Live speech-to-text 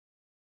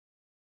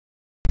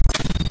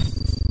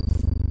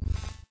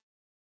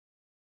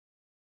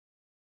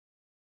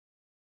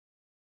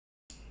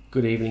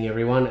Good evening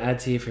everyone,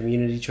 Ads here from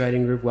Unity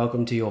Trading Group.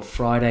 Welcome to your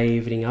Friday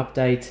evening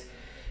update.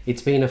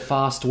 It's been a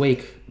fast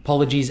week.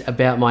 Apologies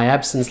about my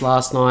absence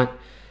last night.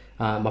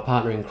 My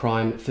partner in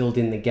crime filled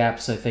in the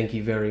gap, so thank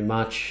you very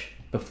much.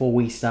 Before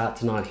we start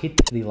tonight,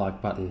 hit the like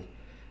button,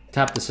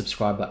 tap the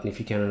subscribe button if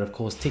you can, and of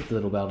course tick the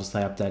little bell to stay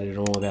updated on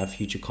all of our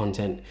future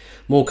content.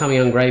 More coming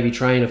on Gravy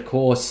Train, of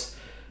course.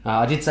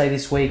 I did say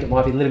this week it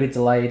might be a little bit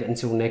delayed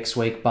until next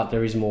week, but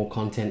there is more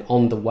content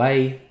on the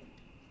way.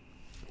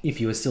 If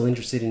you are still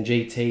interested in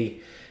GT,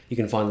 you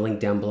can find the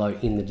link down below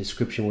in the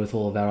description with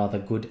all of our other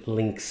good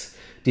links.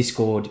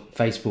 Discord,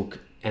 Facebook,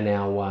 and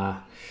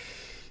our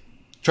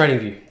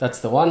TradingView. That's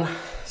the one.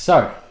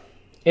 So,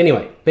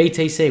 anyway,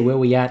 BTC, where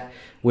we at?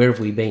 Where have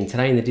we been?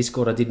 Today in the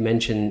Discord, I did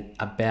mention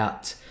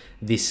about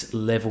this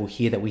level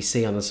here that we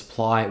see on the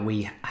supply.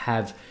 We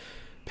have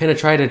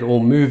penetrated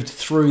or moved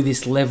through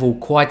this level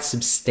quite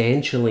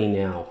substantially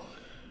now.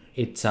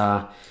 It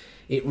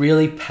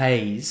really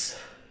pays.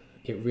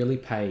 It really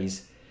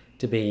pays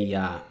to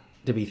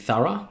be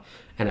thorough,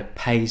 and it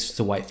pays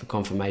to wait for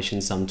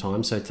confirmation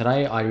sometimes. So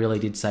today I really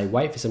did say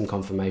wait for some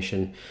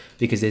confirmation,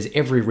 because there's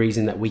every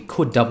reason that we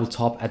could double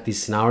top at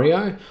this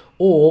scenario,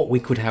 or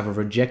we could have a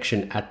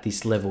rejection at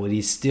this level.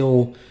 There's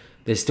still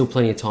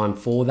plenty of time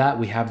for that.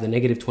 We have the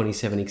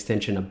 -27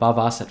 extension above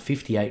us at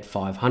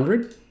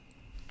 58,500.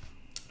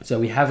 So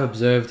we have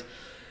observed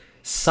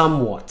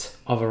somewhat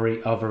of a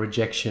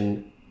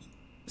rejection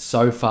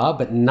so far,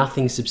 but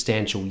nothing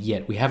substantial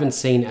yet. We haven't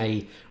seen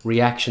a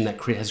reaction that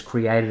has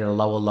created a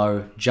lower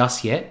low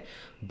just yet,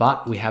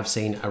 but we have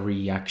seen a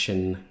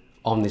reaction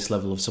on this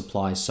level of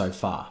supply so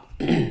far.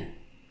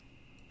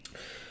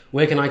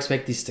 Where can I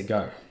expect this to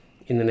go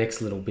in the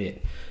next little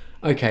bit?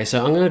 Okay,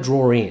 so I'm going to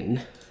draw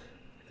in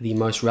the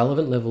most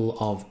relevant level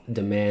of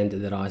demand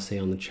that I see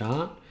on the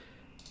chart,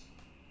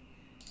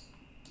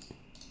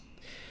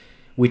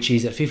 which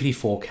is at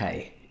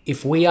 54K.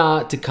 If we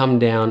are to come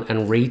down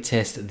and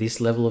retest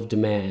this level of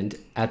demand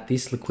at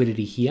this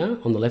liquidity here,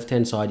 on the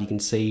left-hand side, you can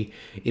see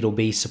it'll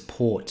be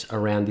support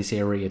around this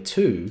area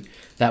too.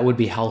 That would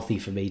be healthy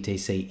for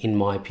BTC, in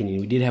my opinion.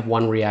 We did have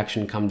one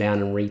reaction come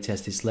down and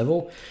retest this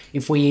level.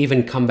 If we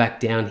even come back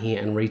down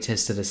here and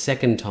retest it a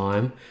second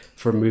time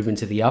for a movement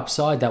to the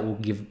upside, that will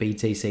give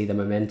BTC the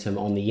momentum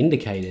on the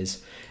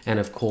indicators. And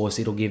of course,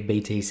 it'll give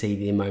BTC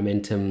the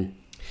momentum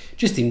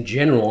just in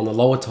general on the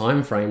lower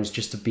time frames,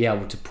 just to be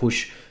able to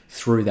push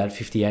through that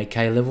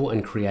 58K level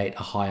and create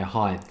a higher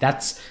high.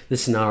 That's the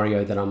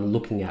scenario that I'm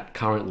looking at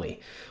currently.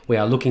 We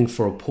are looking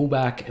for a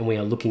pullback, and we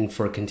are looking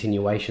for a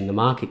continuation. The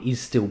market is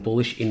still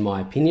bullish, in my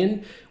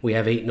opinion. We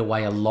have eaten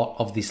away a lot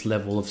of this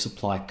level of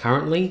supply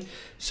currently.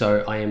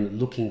 So I am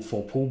looking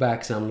for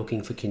pullbacks, and I'm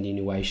looking for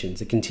continuations.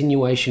 A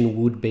continuation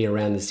would be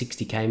around the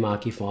 60K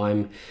mark if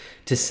I'm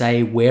to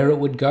say where it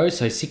would go.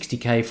 So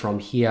 60K from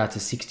here to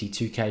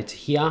 62K to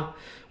here.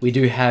 We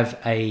do have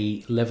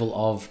a level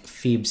of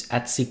fibs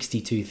at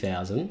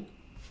 62,000,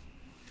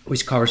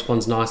 which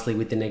corresponds nicely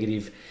with the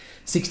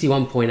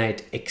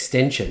 -61.8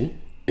 extension.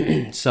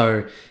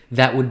 So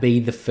that would be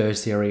the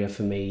first area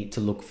for me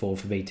to look for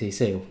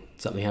BTC.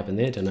 Something happened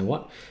there, don't know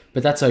what,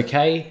 but that's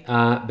okay.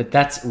 But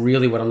that's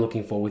really what I'm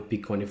looking for with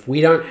Bitcoin. If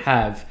we don't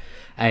have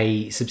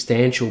a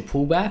substantial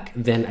pullback,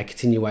 then a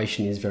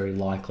continuation is very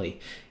likely.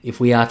 If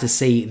we are to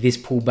see this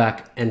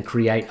pullback and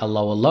create a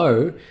lower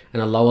low,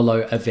 and a lower low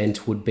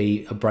event would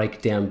be a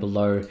breakdown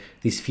below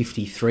this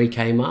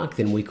 53K mark,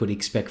 then we could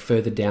expect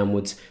further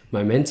downwards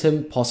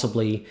momentum,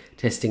 possibly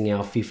testing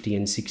our 50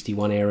 and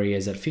 61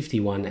 areas at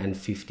 51 and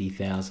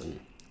 50,000.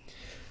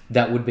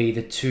 That would be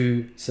the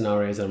two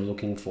scenarios that I'm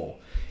looking for.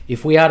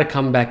 If we are to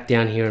come back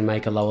down here and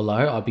make a lower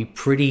low, I'd be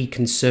pretty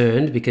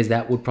concerned, because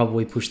that would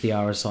probably push the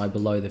RSI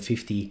below the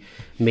 50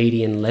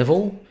 median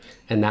level,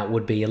 and that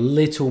would be a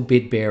little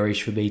bit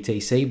bearish for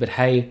BTC. But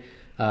hey,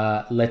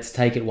 let's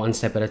take it one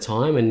step at a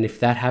time, and if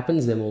that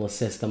happens, then we'll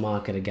assess the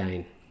market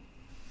again.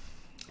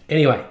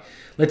 Anyway,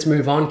 let's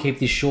move on. Keep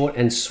this short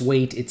and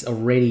sweet. It's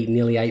already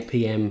nearly 8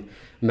 p.m.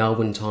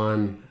 Melbourne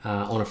time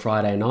on a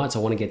Friday night,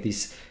 so I want to get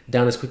this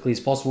done as quickly as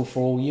possible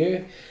for all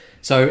you.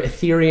 So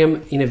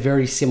Ethereum in a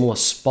very similar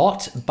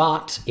spot,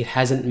 but it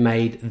hasn't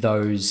made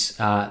those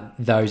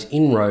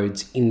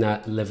inroads in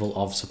that level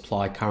of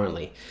supply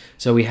currently.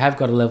 So we have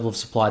got a level of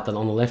supply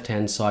on the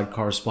left-hand side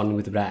corresponding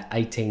with about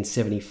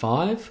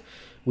 1875.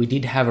 We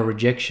did have a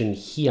rejection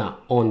here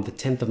on the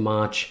 10th of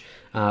March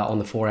on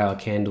the 4-hour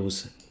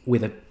candles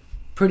with a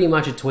pretty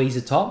much a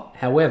tweezer top.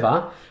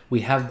 However,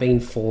 we have been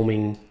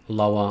forming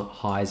lower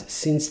highs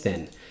since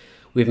then.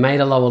 We've made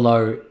a lower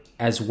low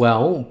as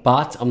well,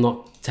 but I'm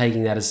not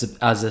taking that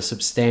as a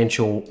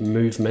substantial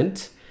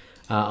movement.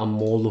 I'm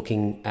more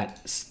looking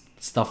at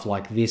stuff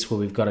like this, where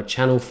we've got a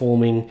channel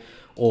forming,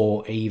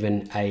 or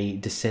even a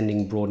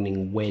descending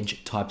broadening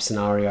wedge type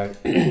scenario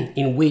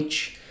in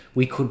which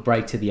we could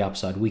break to the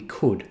upside. We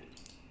could.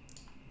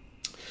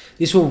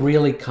 This will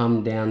really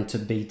come down to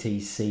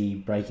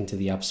BTC breaking to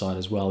the upside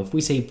as well. If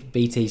we see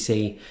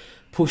BTC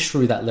push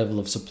through that level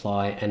of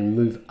supply and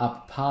move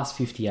up past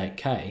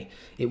 58k,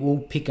 it will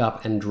pick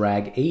up and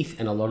drag ETH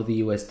and a lot of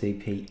the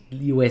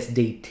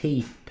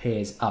USDT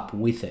pairs up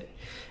with it.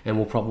 And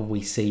we'll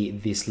probably see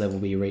this level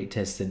be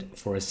retested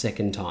for a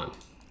second time.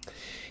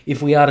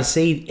 If we are to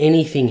see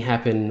anything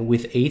happen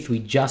with ETH, we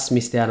just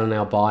missed out on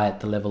our buy at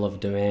the level of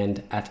demand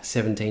at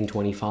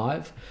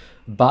 1725,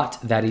 but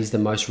that is the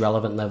most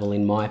relevant level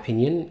in my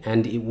opinion,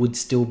 and it would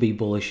still be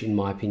bullish in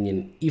my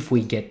opinion if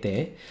we get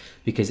there,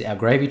 because our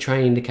gravy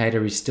train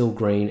indicator is still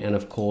green, and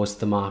of course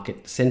the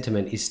market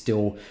sentiment is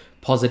still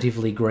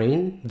positively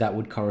green. That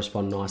would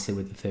correspond nicely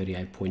with the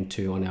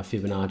 38.2 on our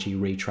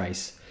Fibonacci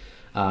retrace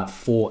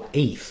for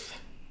ETH.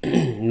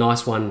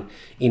 Nice one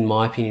in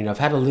my opinion. I've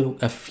had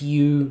a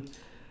few,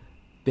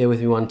 bear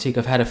with me one tick,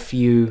 I've had a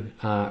few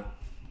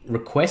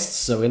requests,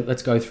 so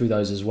let's go through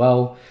those as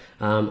well,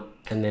 and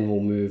then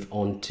we'll move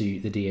on to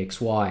the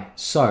DXY.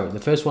 So the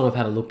first one I've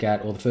had a look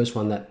at, or the first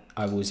one that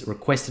I was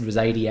requested, was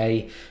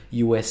ADA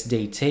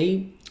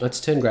USDT.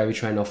 Let's turn gravy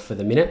train off for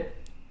the minute.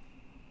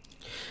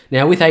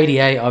 Now with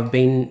ADA, I've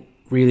been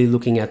really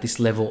looking at this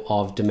level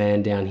of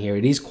demand down here.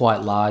 It is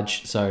quite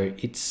large, so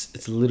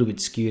it's a little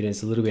bit skewed and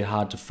it's a little bit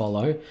hard to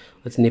follow.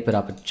 Let's nip it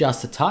up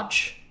just a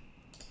touch.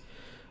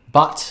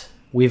 But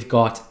we've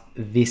got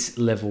this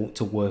level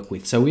to work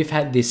with. So we've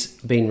had this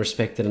being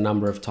respected a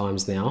number of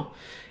times now.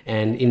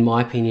 And in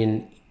my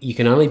opinion, you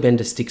can only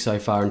bend a stick so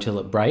far until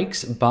it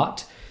breaks.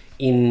 But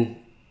in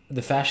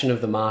the fashion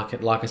of the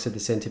market, like I said, the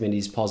sentiment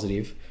is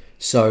positive.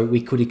 So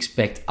we could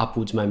expect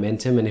upwards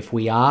momentum. And if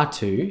we are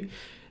to,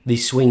 the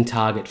swing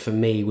target for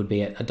me would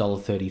be at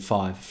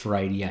 $1.35 for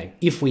ADA,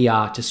 if we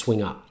are to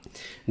swing up.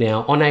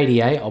 Now on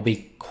ADA, I'll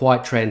be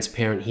quite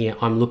transparent here.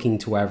 I'm looking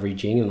to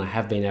averaging, and I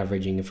have been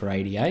averaging for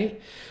ADA.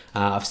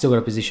 I've still got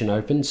a position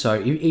open,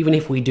 so even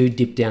if we do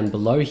dip down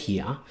below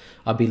here,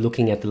 I'll be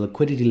looking at the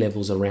liquidity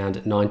levels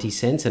around 90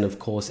 cents, and of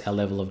course our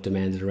level of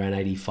demand at around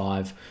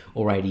 85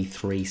 or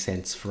 83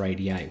 cents for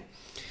ADA.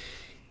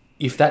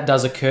 If that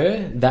does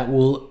occur, that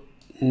will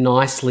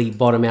nicely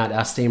bottom out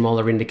our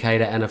steamroller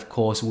indicator, and of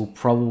course we'll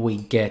probably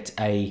get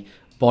a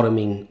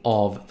bottoming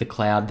of the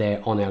cloud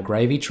there on our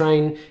gravy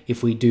train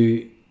if we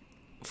do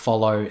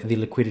follow the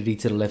liquidity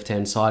to the left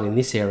hand side in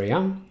this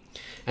area,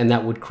 and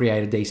that would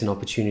create a decent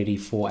opportunity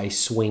for a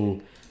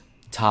swing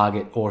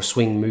target or a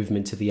swing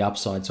movement to the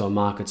upside, so a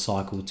market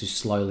cycle to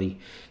slowly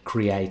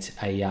create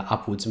a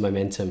upwards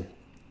momentum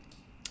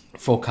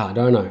for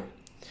Cardano.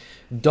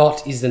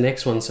 DOT is the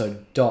next one, so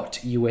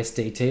DOT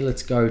USDT.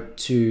 Let's go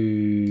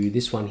to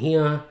this one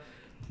here,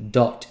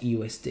 DOT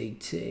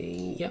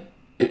USDT. Yep.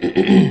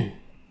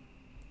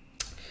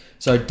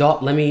 So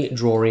DOT, let me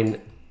draw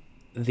in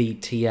the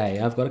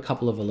TA. I've got a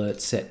couple of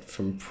alerts set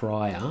from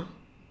prior,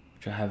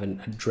 which I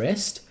haven't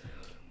addressed,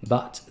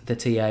 but the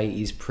TA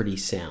is pretty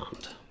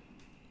sound.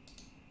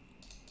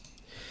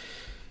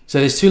 So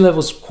there's two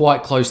levels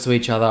quite close to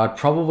each other. I'd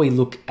probably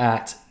look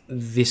at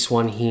this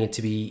one here,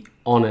 to be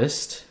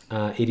honest.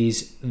 It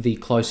is the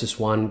closest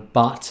one,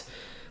 but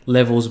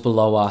levels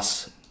below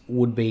us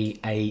would be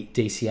a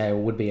DCA, or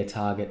would be a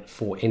target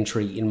for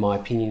entry in my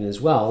opinion as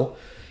well.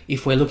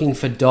 If we're looking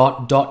for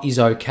DOT, DOT is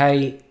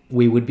okay.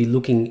 We would be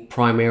looking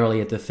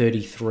primarily at the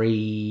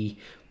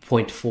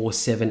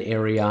 33.47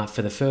 area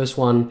for the first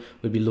one.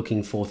 We'd be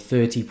looking for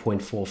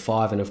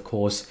 30.45 and of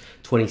course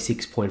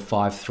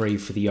 26.53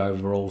 for the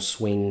overall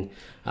swing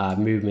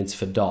movements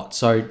for DOT.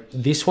 So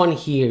this one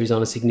here is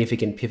on a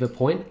significant pivot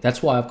point.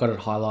 That's why I've got it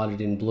highlighted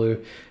in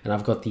blue, and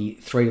I've got the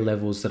three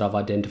levels that I've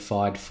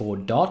identified for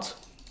DOT.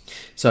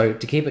 So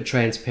to keep it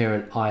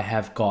transparent, I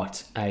have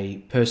got a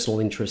personal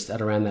interest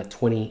at around that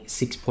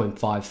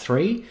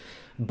 26.53,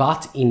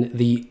 but in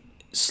the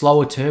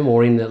slower term,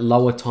 or in the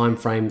lower time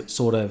frame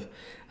sort of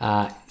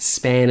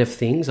span of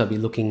things, I'll be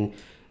looking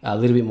a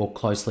little bit more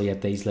closely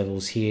at these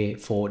levels here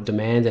for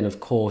demand, and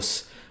of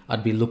course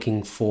I'd be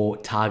looking for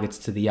targets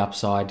to the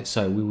upside.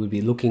 So we would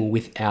be looking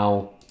with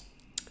our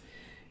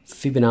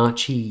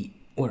Fibonacci,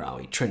 where are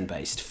we,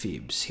 trend-based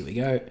fibs, here we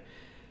go.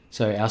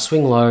 So our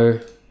swing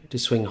low to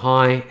swing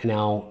high, and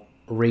our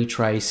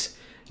retrace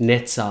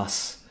nets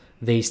us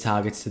these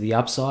targets to the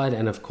upside,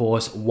 and of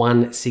course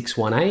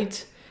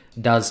 1618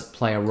 does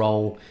play a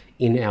role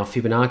in our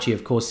Fibonacci.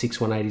 Of course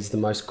 618 is the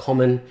most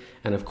common,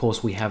 and of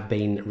course we have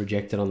been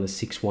rejected on the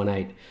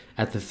 618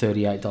 at the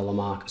 $38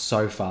 mark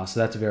so far, so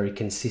that's very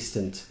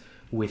consistent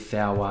with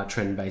our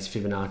trend-based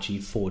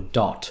Fibonacci for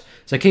DOT.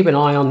 So keep an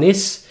eye on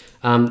this.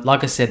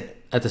 Like I said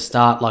at the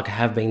start, like I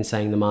have been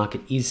saying, the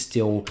market is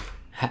still,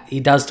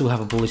 it does still have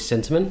a bullish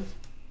sentiment.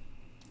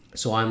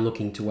 So I'm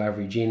looking to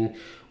average in,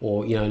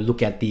 or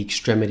look at the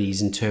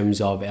extremities in terms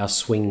of our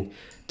swing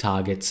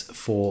targets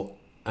for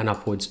an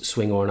upwards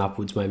swing or an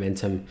upwards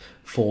momentum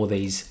for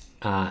these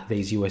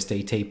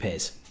USDT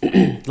pairs.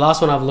 The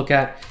last one I've looked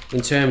at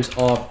in terms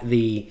of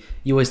the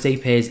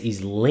USD pairs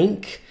is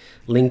Link.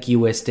 Link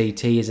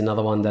USDT is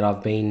another one that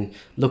I've been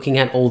looking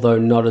at, although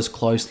not as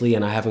closely,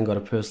 and I haven't got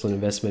a personal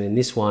investment in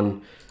this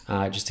one,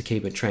 just to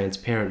keep it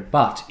transparent.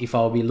 But if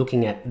I'll be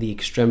looking at the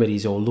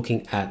extremities or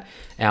looking at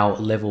our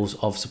levels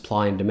of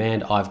supply and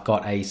demand, I've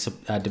got a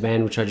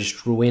demand which I just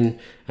drew in,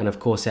 and of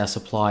course our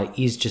supply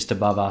is just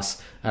above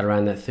us at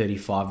around that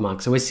 35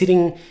 mark. So we're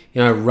sitting,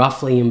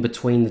 roughly in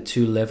between the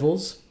two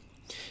levels.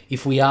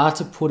 If we are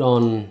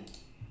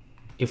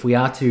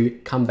to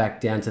come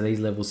back down to these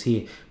levels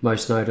here,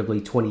 most notably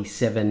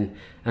 27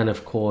 and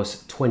of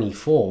course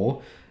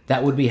 24,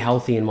 that would be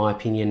healthy in my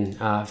opinion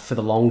for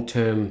the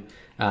long-term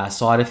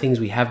side of things.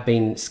 We have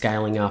been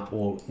scaling up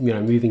or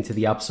moving to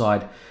the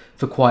upside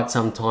for quite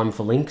some time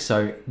for Link,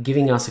 so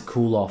giving us a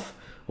cool off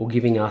or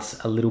giving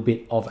us a little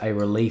bit of a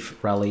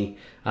relief rally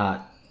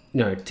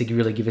to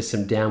really give us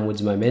some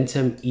downwards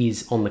momentum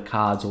is on the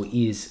cards, or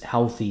is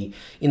healthy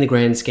in the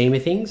grand scheme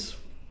of things.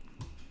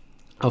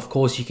 Of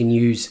course you can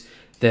use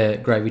the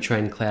gravy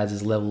train clouds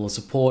as level of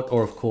support,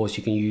 or of course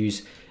you can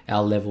use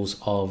our levels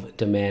of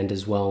demand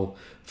as well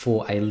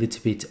for a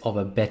little bit of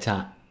a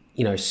better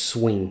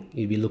swing.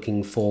 You'd be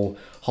looking for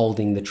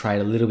holding the trade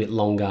a little bit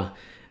longer,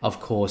 of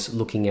course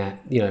looking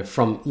at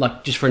from,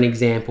 like, just for an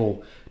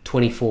example,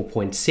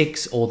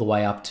 24.6 all the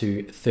way up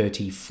to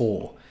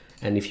 34,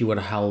 and if you were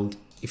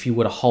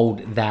to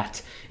hold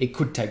that, it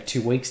could take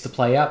 2 weeks to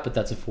play out, but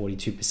that's a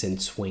 42%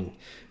 swing.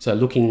 So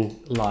looking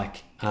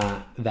like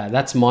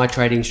that's my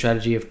trading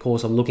strategy. Of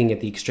course, I'm looking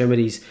at the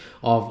extremities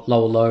of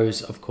lower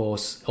lows, of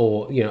course,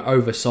 or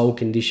oversold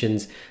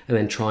conditions, and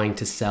then trying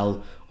to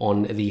sell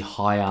on the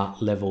higher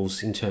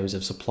levels in terms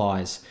of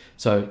supplies.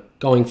 So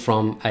going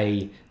from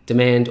a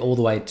demand all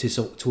the way to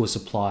a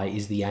supply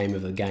is the aim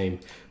of the game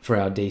for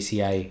our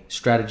DCA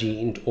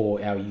strategy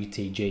or our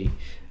UTG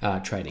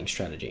trading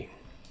strategy.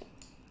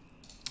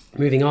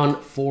 Moving on,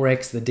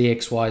 Forex, the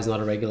DXY is not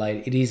a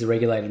regulated, it is a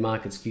regulated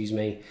market, excuse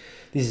me.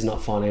 This is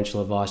not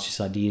financial advice, just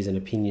ideas and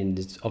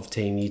opinions of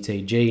Team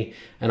UTG.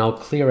 And I'll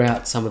clear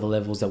out some of the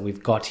levels that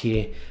we've got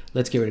here.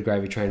 Let's get rid of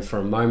Gravy Train for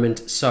a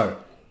moment. So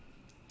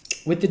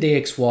with the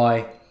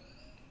DXY,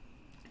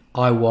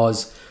 I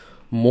was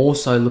more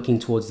so looking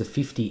towards the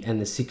 50 and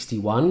the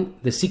 61.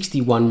 The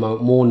 61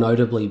 more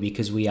notably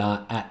because we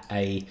are at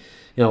a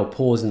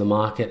pause in the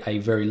market, a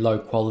very low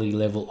quality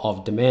level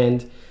of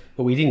demand,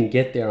 but we didn't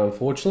get there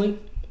unfortunately.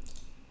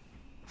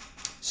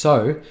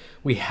 So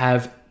we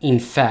have in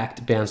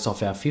fact bounced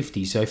off our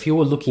 50. So if you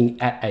were looking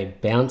at a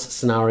bounce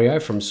scenario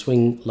from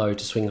swing low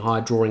to swing high,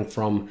 drawing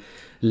from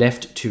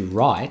left to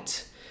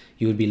right,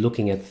 you would be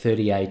looking at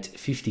 38,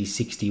 50,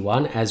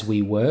 61 as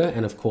we were.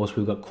 And of course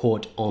we got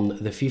caught on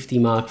the 50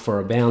 mark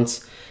for a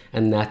bounce,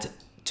 and that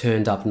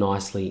turned up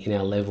nicely in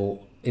our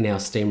level, in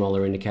our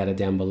steamroller indicator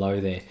down below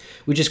there,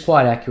 which is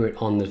quite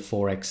accurate on the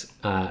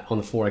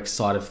Forex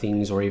side of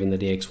things, or even the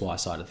DXY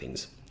side of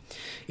things.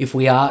 If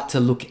we are to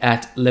look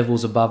at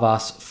levels above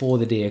us for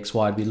the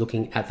DXY, I'd be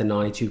looking at the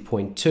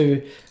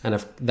 92.2,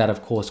 and that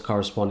of course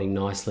corresponding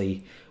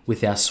nicely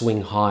with our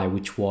swing high,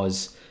 which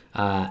was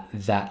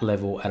that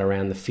level at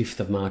around the 5th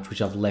of March,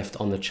 which I've left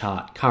on the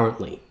chart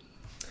currently.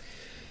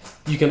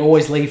 You can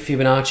always leave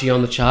Fibonacci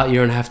on the chart. You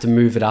don't have to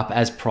move it up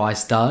as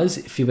price does.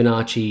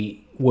 Fibonacci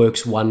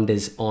works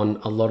wonders on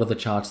a lot of the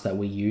charts that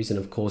we use, and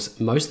of course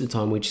most of the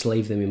time we just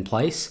leave them in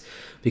place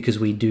because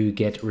we do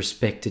get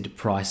respected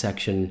price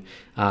action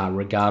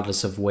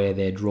regardless of where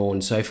they're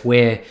drawn. So if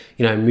we're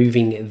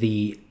moving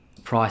the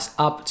price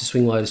up to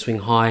swing low to swing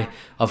high,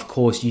 of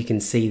course you can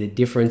see the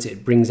difference.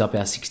 It brings up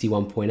our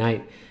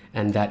 61.8,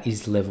 and that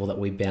is the level that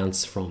we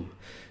bounce from.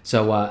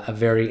 So a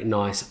very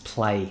nice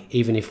play,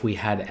 even if we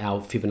had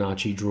our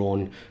Fibonacci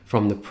drawn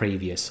from the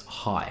previous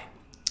high.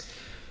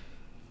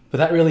 But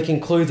that really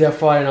concludes our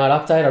Friday night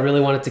update. I really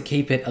wanted to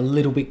keep it a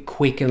little bit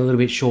quick and a little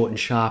bit short and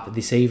sharp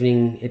this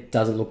evening. It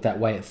doesn't look that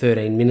way at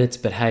 13 minutes,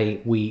 but hey,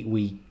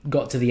 we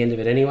got to the end of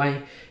it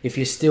anyway. If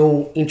you're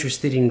still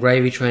interested in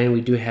Gravy Train,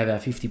 we do have our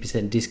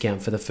 50%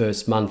 discount for the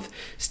first month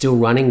still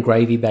running.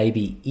 Gravy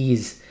Baby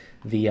is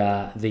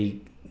the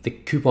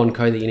coupon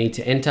code that you need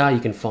to enter.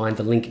 You can find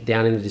the link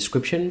down in the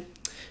description.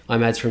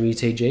 I'm Ads from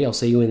UTG. I'll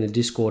see you in the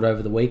Discord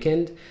over the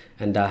weekend,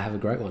 and have a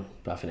great one.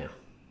 Bye for now.